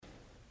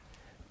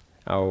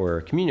Our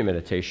communion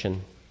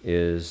meditation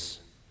is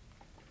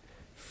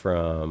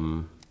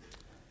from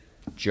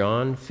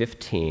John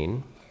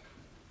 15.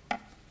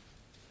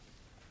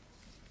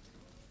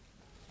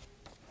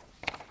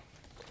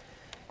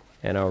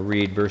 And I'll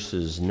read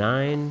verses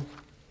 9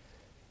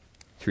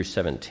 through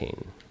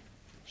 17.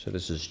 So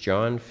this is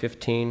John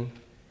 15,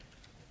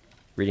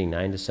 reading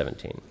 9 to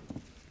 17.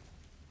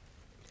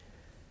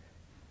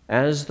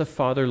 As the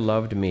Father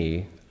loved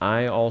me,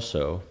 I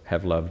also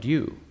have loved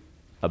you.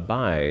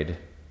 Abide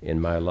in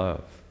my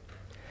love.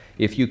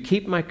 If you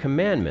keep my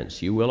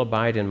commandments, you will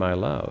abide in my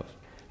love,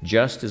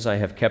 just as I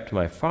have kept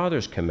my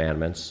Father's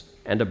commandments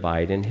and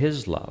abide in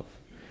his love.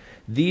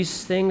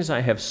 These things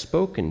I have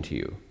spoken to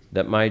you,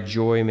 that my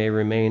joy may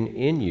remain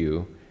in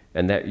you,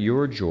 and that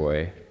your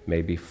joy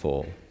may be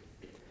full.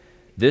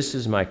 This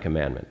is my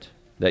commandment,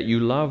 that you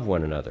love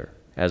one another,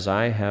 as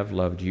I have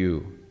loved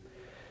you.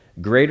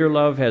 Greater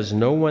love has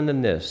no one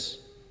than this,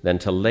 than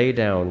to lay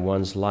down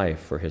one's life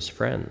for his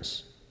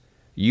friends.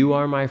 You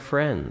are my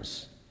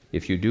friends,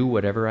 if you do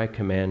whatever I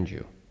command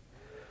you.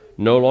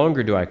 No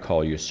longer do I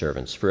call you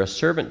servants, for a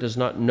servant does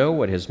not know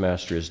what his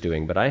master is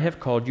doing, but I have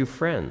called you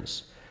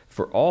friends.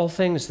 For all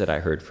things that I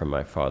heard from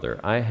my Father,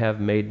 I have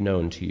made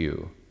known to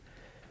you.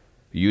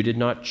 You did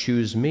not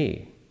choose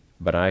me,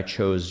 but I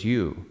chose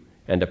you,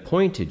 and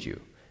appointed you,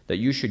 that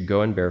you should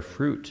go and bear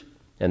fruit,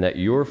 and that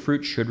your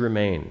fruit should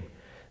remain,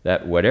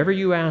 that whatever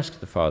you ask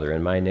the Father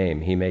in my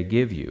name, he may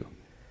give you.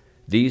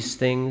 These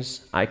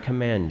things I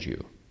command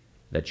you,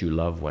 that you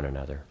love one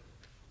another.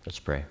 Let's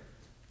pray.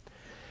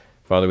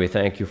 Father, we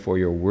thank you for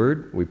your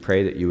word. We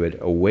pray that you would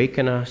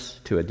awaken us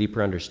to a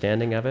deeper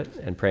understanding of it,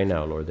 and pray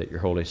now, Lord, that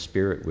your Holy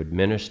Spirit would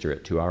minister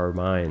it to our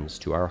minds,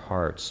 to our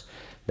hearts,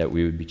 that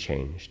we would be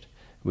changed.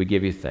 We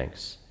give you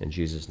thanks. In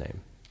Jesus' name,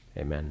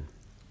 amen.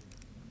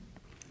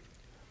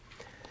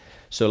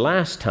 So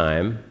last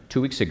time,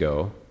 2 weeks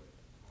ago,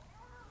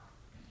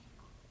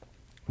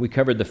 we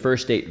covered the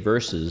first 8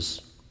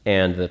 verses,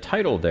 and the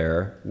title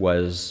there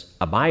was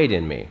Abide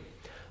in Me.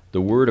 The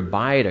word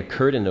abide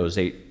occurred in those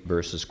 8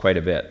 verses quite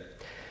a bit.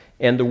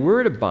 And the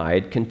word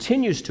abide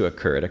continues to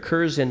occur. It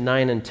occurs in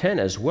 9 and 10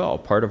 as well,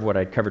 part of what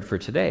I covered for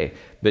today.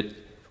 But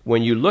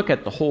when you look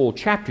at the whole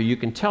chapter, you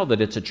can tell that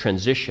it's a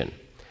transition.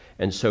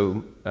 And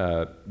so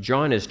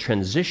John is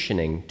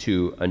transitioning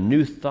to a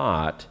new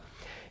thought,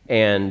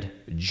 and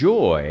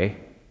joy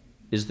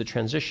is the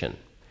transition.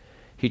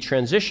 He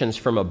transitions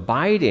from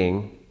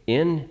abiding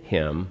in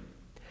him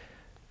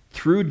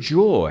through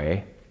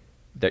joy,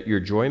 that your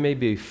joy may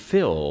be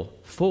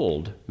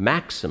fulled,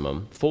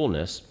 maximum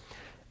fullness,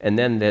 and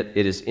then that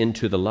it is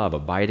into the love,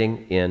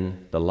 abiding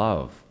in the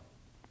love.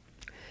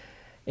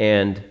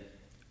 And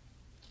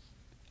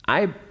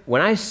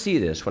when I see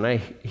this, when I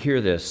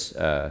hear this,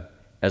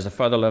 as the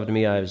Father loved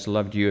me, I have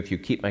loved you. If you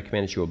keep my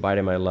commandments, you will abide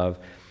in my love.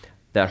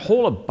 That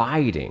whole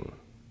abiding,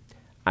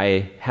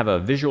 I have a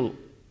visual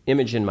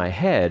image in my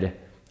head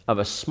of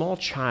a small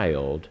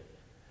child,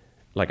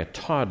 like a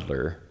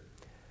toddler,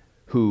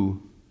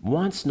 who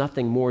wants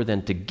nothing more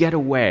than to get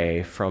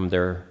away from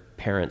their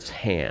parent's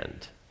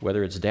hand,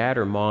 whether it's dad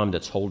or mom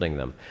that's holding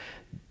them.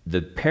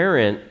 The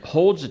parent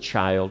holds a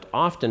child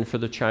often for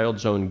the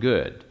child's own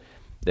good.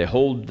 They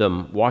hold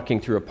them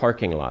walking through a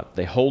parking lot.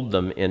 They hold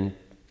them in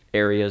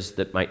areas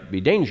that might be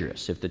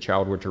dangerous if the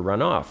child were to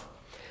run off.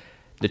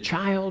 The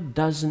child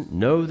doesn't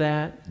know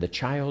that. The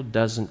child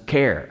doesn't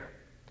care.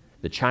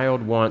 The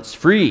child wants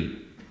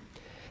free.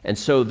 And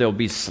so they'll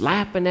be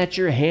slapping at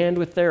your hand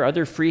with their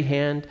other free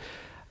hand.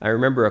 I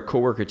remember a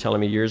coworker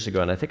telling me years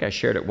ago, and I think I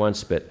shared it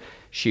once, but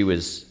she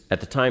was, at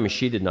the time,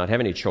 she did not have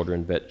any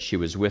children, but she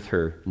was with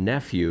her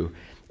nephew,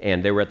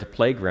 and they were at the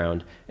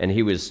playground, and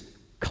he was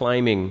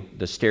climbing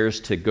the stairs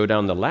to go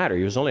down the ladder.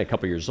 He was only a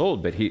couple years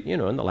old, but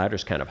and the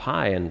ladder's kind of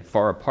high and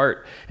far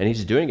apart, and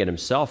he's doing it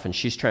himself, and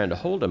she's trying to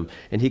hold him,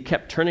 and he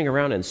kept turning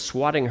around and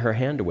swatting her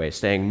hand away,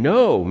 saying,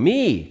 "No,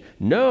 me,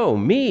 no,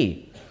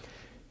 me."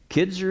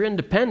 Kids are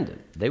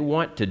independent. They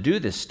want to do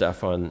this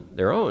stuff on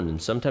their own, and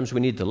sometimes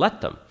we need to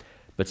let them.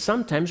 But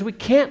sometimes we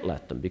can't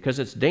let them because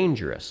it's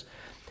dangerous.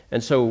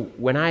 And so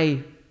when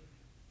I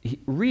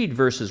read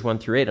verses 1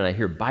 through 8 and I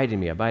hear abide in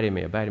me, abide in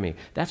me, abide in me,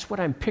 that's what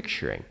I'm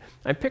picturing.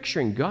 I'm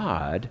picturing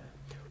God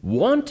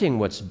wanting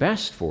what's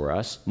best for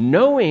us,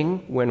 knowing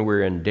when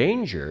we're in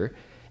danger,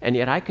 and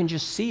yet I can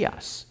just see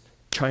us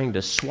trying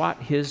to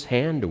swat his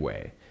hand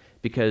away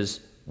because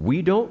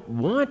we don't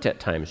want at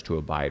times to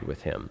abide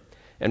with him.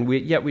 And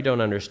yet we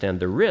don't understand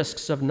the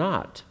risks of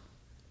not.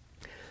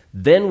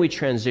 Then we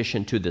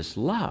transition to this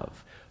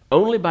love.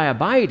 Only by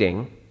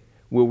abiding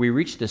will we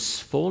reach this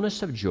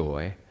fullness of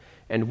joy,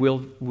 and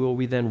will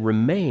we then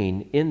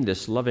remain in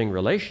this loving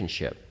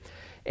relationship.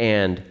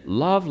 And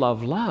love,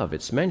 love, love,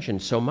 it's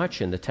mentioned so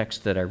much in the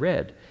text that I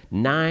read,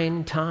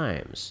 9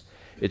 times.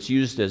 It's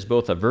used as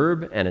both a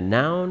verb and a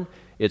noun.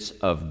 It's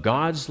of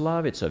God's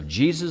love, it's of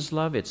Jesus'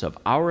 love, it's of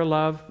our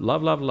love.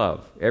 Love, love,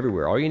 love,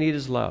 everywhere. All you need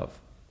is love,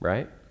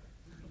 right?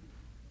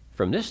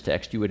 From this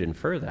text, you would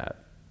infer that.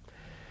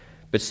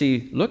 But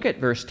see, look at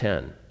verse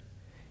 10.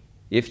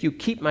 If you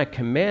keep my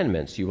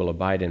commandments, you will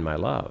abide in my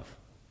love.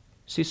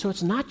 See, so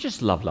it's not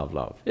just love, love,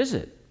 love, is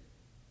it?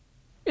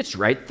 It's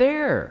right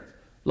there.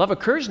 Love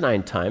occurs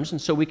 9 times,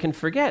 and so we can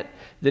forget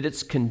that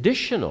it's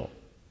conditional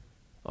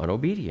on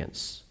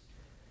obedience.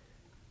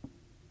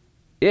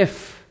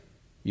 If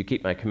you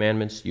keep my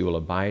commandments, you will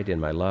abide in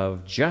my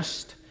love,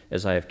 just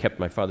as I have kept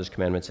my Father's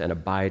commandments and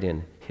abide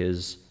in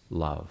his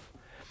love.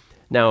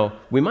 Now,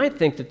 we might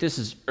think that this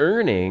is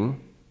earning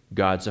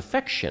God's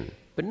affection,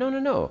 but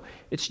no.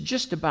 It's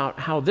just about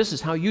how this is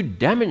how you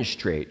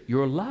demonstrate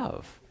your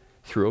love,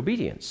 through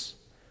obedience.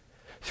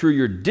 Through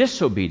your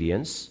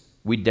disobedience,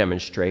 we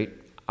demonstrate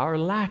our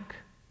lack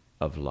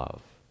of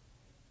love.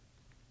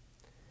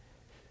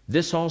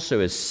 This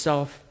also is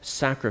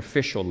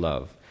self-sacrificial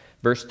love.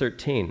 Verse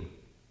 13,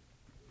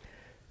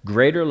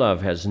 greater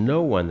love has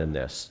no one than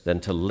this, than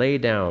to lay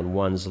down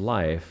one's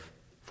life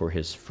for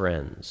his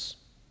friends.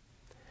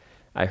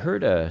 I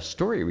heard a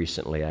story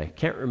recently. I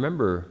can't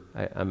remember.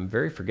 I'm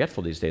very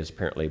forgetful these days,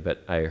 apparently,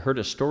 but I heard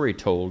a story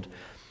told,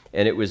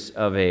 and it was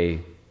of a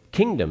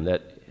kingdom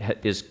that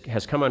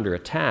has come under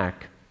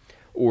attack,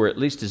 or at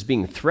least is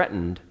being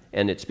threatened,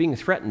 and it's being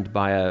threatened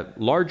by a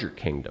larger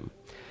kingdom.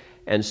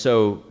 And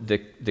so the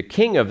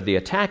king of the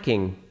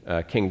attacking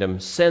kingdom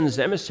sends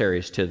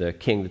emissaries to the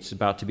king that's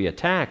about to be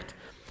attacked,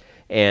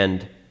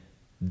 and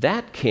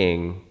that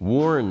king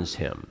warns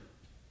him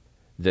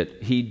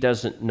that he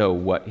doesn't know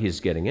what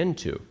he's getting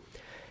into.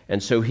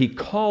 And so he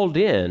called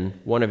in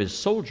one of his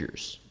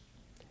soldiers,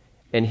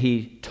 and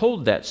he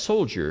told that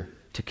soldier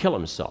to kill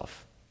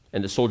himself.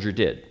 And the soldier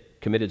did,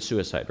 committed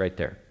suicide right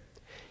there.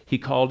 He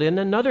called in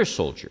another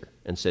soldier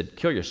and said,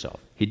 kill yourself.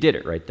 He did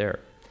it right there.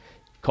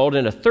 Called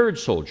in a third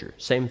soldier,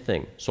 same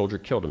thing. Soldier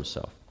killed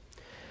himself.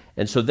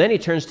 And so then he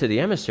turns to the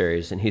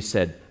emissaries and he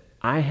said,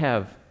 I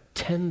have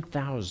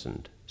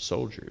 10,000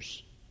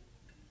 soldiers.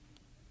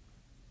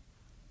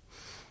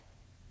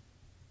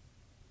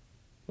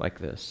 Like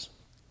this.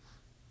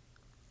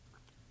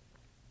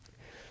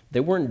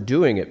 They weren't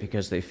doing it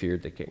because they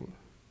feared the king.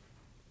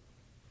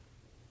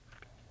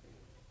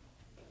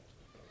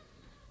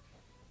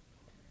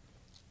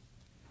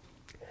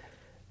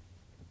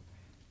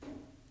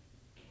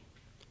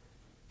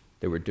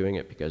 They were doing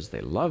it because they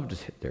loved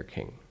their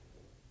king.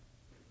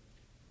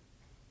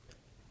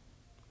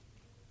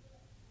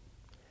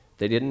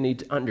 They didn't need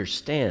to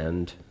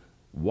understand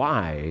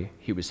why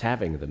he was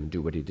having them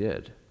do what he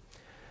did.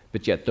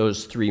 But yet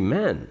those 3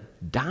 men,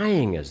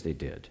 dying as they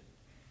did,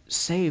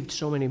 saved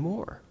so many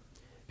more.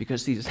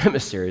 Because these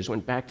emissaries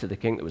went back to the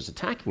king that was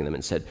attacking them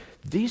and said,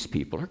 these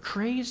people are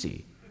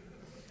crazy.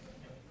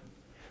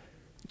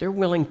 They're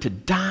willing to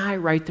die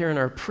right there in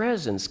our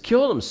presence,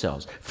 kill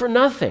themselves for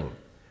nothing,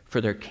 for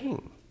their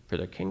king, for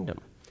their kingdom.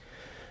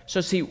 So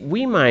see,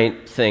 we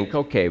might think,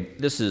 okay,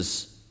 this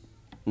is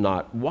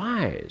not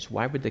wise.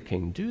 Why would the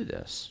king do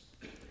this?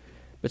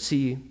 But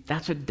see,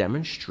 that's a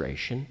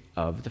demonstration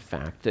of the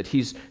fact that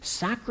he's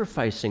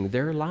sacrificing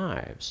their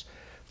lives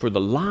for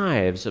the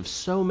lives of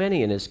so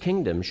many in his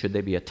kingdom should they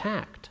be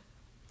attacked.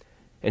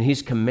 And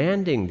he's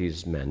commanding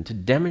these men to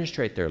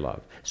demonstrate their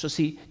love. So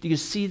see, do you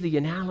see the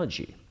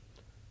analogy?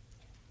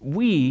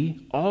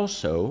 We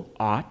also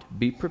ought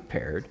be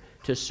prepared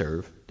to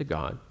serve the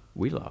God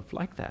we love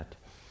like that.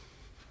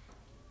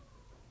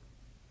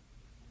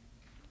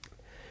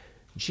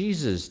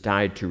 Jesus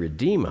died to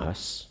redeem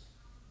us,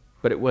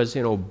 but it was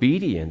in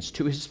obedience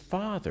to his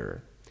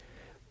Father.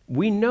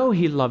 We know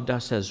he loved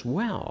us as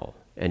well,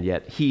 and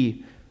yet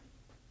he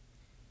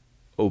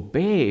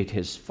obeyed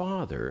his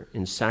Father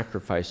in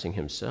sacrificing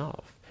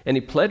himself. And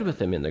he pled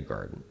with him in the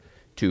garden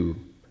to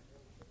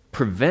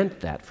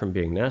prevent that from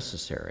being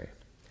necessary.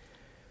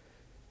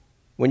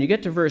 When you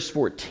get to verse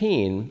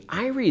 14,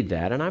 I read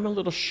that and I'm a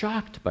little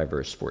shocked by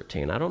verse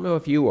 14. I don't know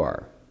if you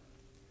are.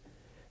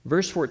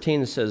 Verse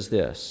 14 says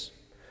this,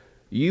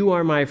 you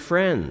are my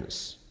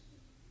friends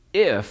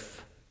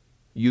if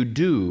you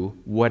do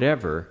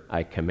whatever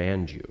I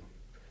command you.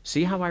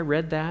 See how I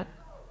read that?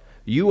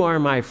 You are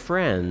my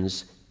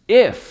friends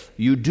if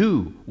you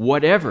do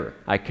whatever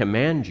I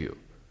command you.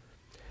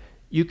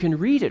 You can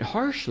read it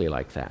harshly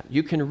like that.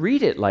 You can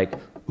read it like,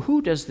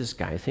 who does this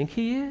guy think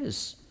he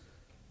is?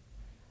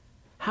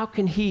 How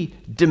can he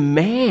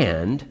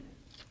demand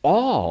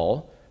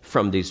all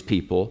from these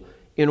people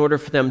in order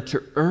for them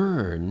to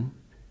earn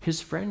his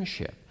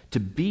friendship,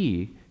 to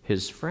be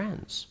his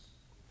friends?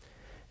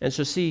 And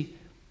so see,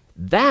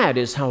 that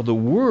is how the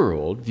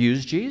world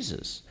views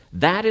Jesus.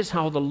 That is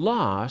how the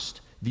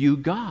lost view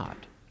God.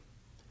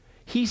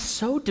 He's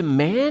so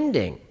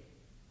demanding.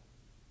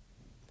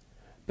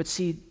 But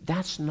see,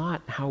 that's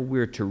not how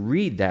we're to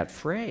read that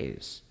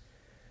phrase.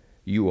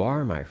 You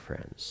are my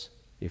friends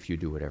if you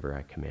do whatever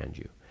I command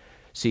you.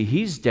 See,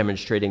 he's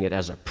demonstrating it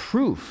as a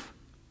proof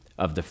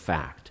of the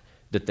fact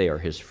that they are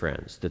his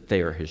friends, that they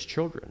are his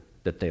children,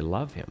 that they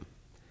love him.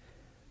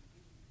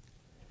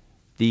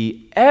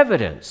 The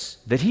evidence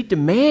that he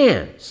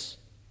demands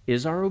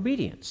is our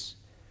obedience.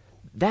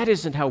 That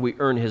isn't how we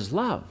earn his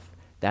love.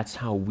 That's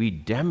how we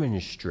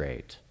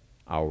demonstrate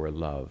our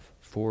love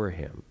for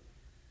him.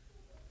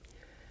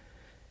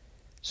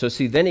 So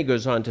see, then he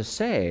goes on to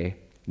say,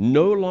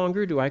 No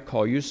longer do I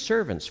call you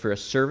servants, for a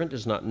servant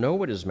does not know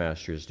what his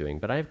master is doing,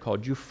 but I have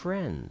called you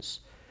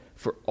friends.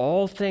 For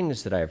all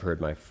things that I have heard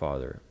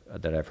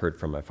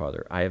from my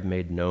Father, I have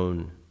made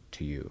known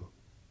to you.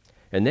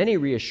 And then he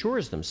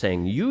reassures them,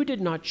 saying, you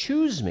did not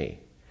choose me,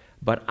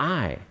 but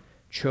I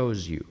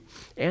chose you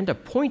and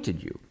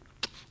appointed you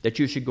that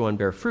you should go and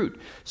bear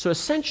fruit. So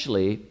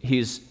essentially,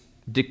 he's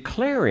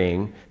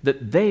declaring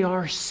that they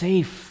are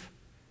safe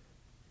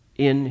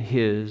in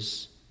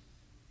his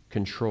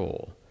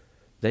control.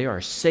 They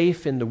are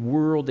safe in the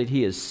world that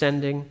he is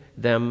sending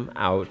them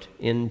out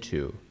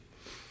into.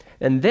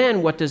 And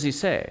then what does he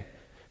say?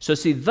 So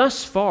see,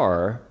 thus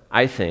far,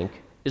 I think,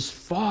 is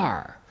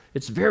far.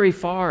 It's very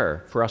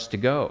far for us to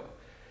go.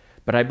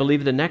 But I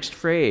believe the next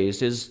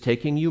phrase is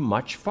taking you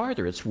much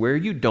farther. It's where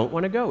you don't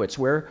want to go. It's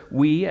where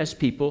we as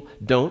people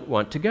don't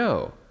want to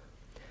go.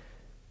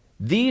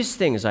 These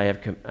things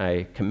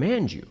I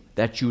command you,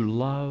 that you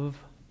love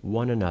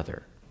one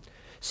another.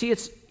 See,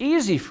 it's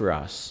easy for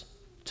us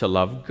to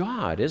love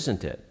God,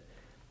 isn't it?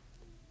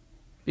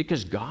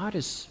 Because God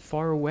is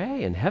far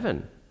away in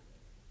heaven.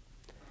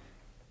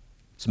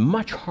 It's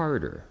much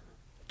harder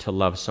to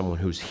love someone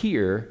who's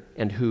here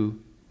and who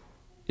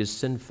is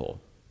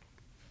sinful.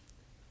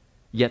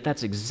 Yet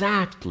that's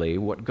exactly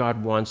what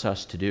God wants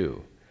us to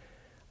do.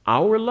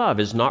 Our love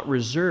is not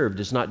reserved,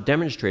 is not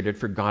demonstrated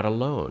for God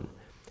alone.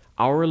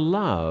 Our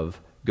love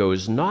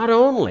goes not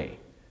only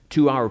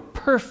to our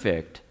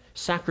perfect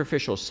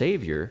sacrificial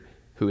Savior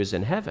who is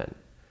in heaven.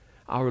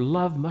 Our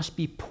love must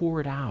be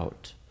poured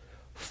out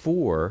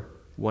for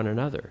one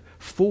another,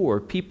 for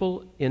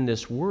people in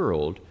this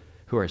world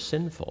who are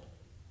sinful.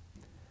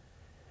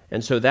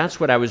 And so that's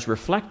what I was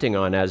reflecting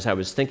on as I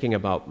was thinking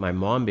about my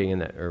mom being in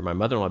that, or my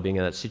mother-in-law being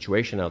in that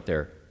situation out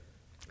there.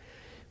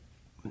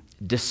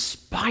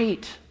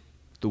 Despite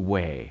the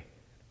way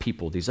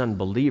people, these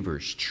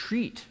unbelievers,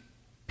 treat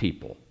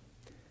people,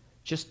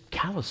 just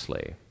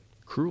callously,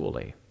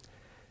 cruelly,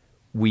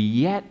 we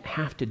yet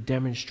have to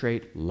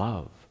demonstrate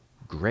love,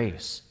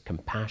 grace,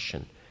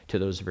 compassion to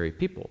those very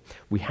people.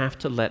 We have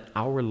to let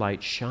our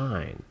light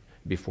shine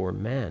before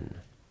men,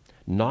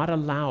 not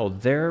allow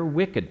their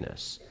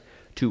wickedness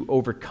to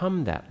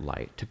overcome that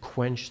light, to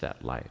quench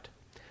that light.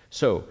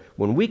 So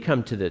when we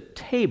come to the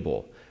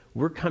table,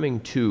 we're coming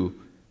to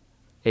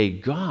a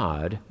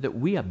God that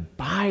we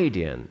abide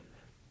in.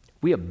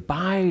 We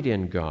abide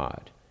in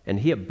God, and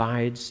he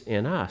abides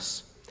in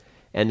us.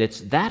 And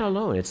it's that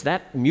alone, it's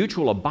that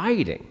mutual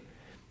abiding,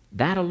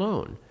 that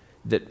alone,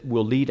 that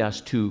will lead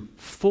us to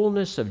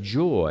fullness of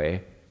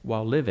joy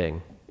while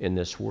living in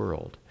this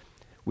world.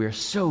 We are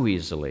so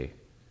easily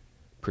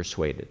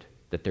persuaded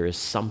that there is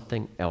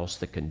something else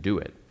that can do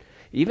it.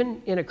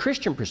 Even in a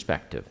Christian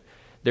perspective,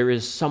 there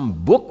is some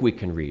book we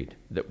can read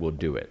that will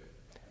do it.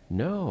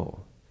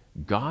 No,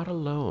 God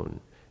alone.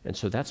 And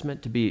so that's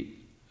meant to be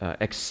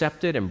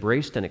accepted,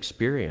 embraced, and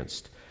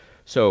experienced.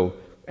 So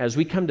as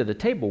we come to the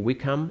table, we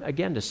come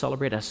again to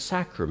celebrate a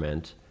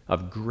sacrament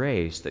of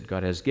grace that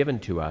God has given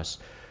to us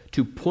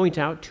to point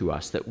out to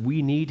us that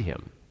we need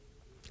him.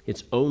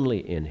 It's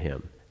only in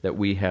him that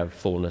we have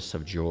fullness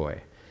of joy.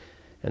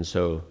 And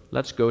so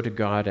let's go to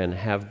God and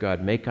have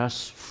God make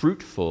us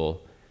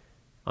fruitful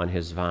on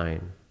his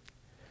vine.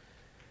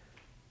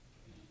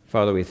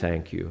 Father, we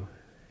thank you.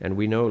 And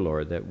we know,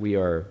 Lord, that we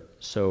are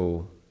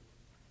so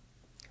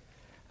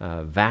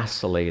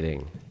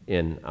vacillating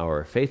in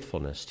our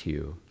faithfulness to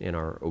you, in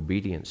our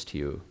obedience to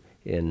you,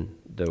 in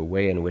the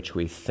way in which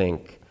we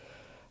think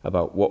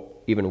about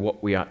what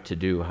we ought to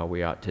do, how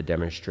we ought to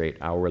demonstrate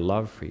our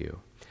love for you.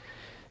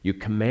 You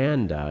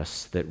command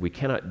us that we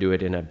cannot do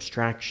it in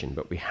abstraction,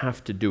 but we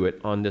have to do it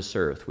on this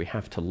earth. We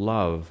have to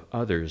love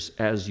others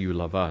as you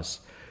love us.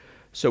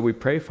 So we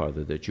pray,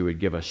 Father, that you would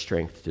give us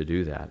strength to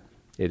do that.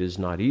 It is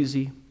not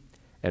easy,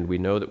 and we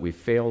know that we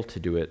fail to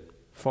do it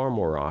far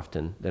more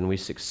often than we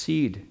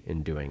succeed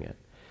in doing it.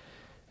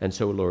 And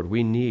so, Lord,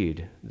 we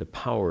need the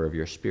power of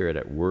your Spirit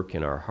at work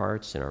in our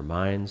hearts, in our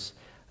minds,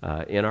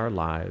 in our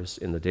lives,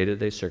 in the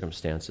day-to-day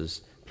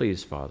circumstances.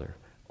 Please, Father,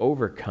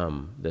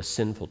 overcome the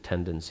sinful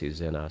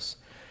tendencies in us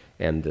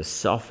and the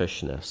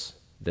selfishness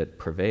that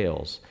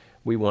prevails.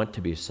 We want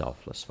to be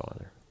selfless,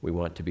 Father. We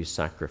want to be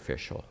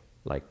sacrificial,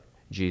 like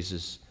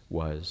Jesus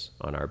was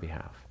on our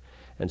behalf.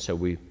 And so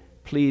we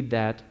plead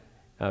that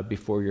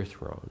before your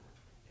throne,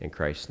 in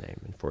Christ's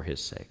name and for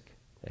his sake.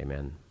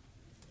 Amen.